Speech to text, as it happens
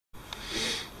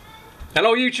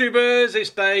Hello YouTubers, it's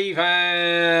Dave and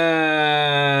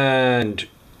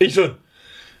Ethan.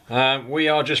 We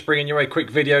are just bringing you a quick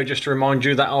video just to remind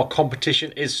you that our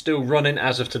competition is still running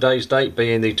as of today's date,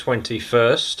 being the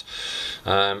 21st.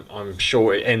 I'm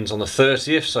sure it ends on the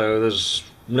 30th, so there's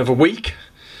another week.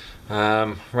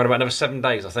 Around about another 7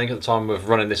 days I think at the time of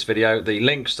running this video. The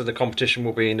links to the competition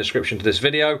will be in the description to this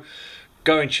video.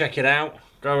 Go and check it out.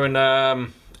 Go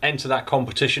and enter that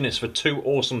competition. It's for 2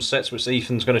 awesome sets which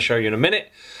Ethan's going to show you in a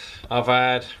minute. I've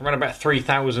had around about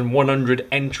 3,100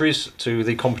 entries to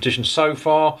the competition so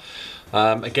far.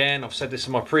 Again, I've said this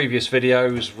in my previous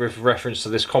videos with reference to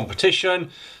this competition.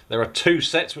 There are 2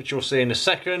 sets which you'll see in a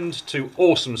second, 2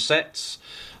 awesome sets,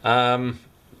 and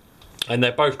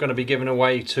they're both going to be given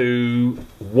away to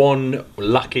 1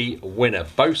 lucky winner.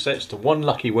 Both sets to 1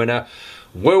 lucky winner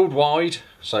worldwide.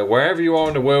 So wherever you are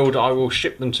in the world, I will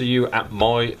ship them to you at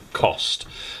my cost.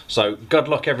 So good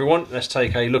luck everyone. Let's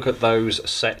take a look at those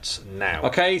sets now.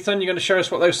 Okay Ethan, you're going to show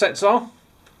us what those sets are?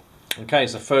 Okay,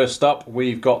 so first up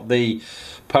we've got the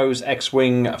Pose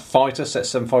X-Wing Fighter set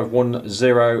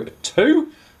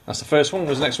 75102. That's the first one.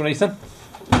 What's the next one, Ethan?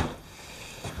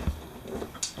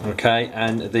 Okay,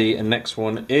 and the next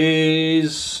one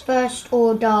is... First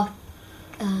Order...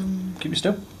 Keep it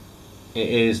still. It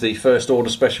is the First Order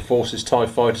Special Forces TIE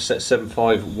Fighter set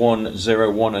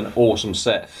 75101, an awesome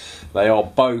set. They are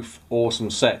both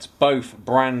awesome sets, both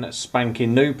brand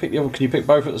spanking new. Can you pick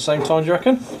both at the same time, do you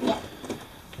reckon? Yeah.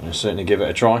 I'll certainly give it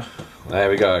a try. There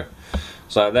we go.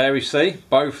 So there we see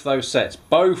both those sets,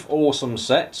 both awesome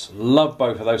sets. Love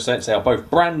both of those sets. They are both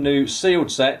brand new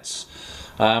sealed sets.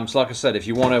 So like I said, if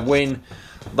you want to win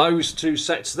those 2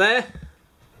 sets there,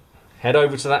 head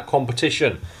over to that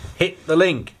competition. Hit the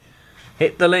link.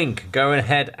 Hit the link. Go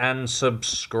ahead and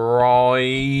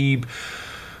subscribe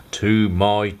to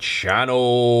my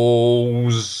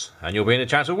channels, and you'll be in a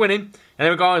chance of winning.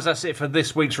 Anyway guys, that's it for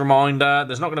this week's reminder.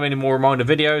 There's not going to be any more reminder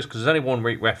videos because there's only 1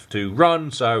 week left to run.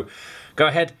 So go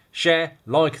ahead, share,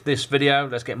 like this video.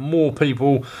 Let's get more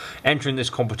people entering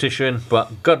this competition.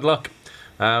 But good luck.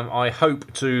 I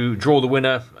hope to draw the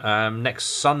winner next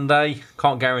Sunday.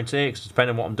 Can't guarantee it because it's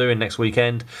depending on what I'm doing next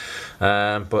weekend.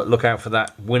 But look out for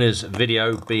that winner's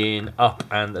video being up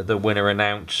and the winner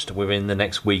announced within the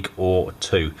next week or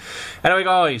 2. Anyway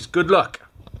guys, good luck.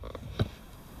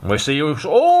 We'll see you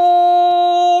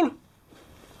all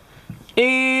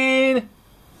in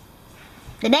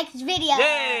the next video.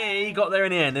 Yay! Got there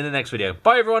in the end in the next video.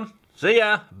 Bye everyone. See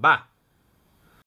ya. Bye.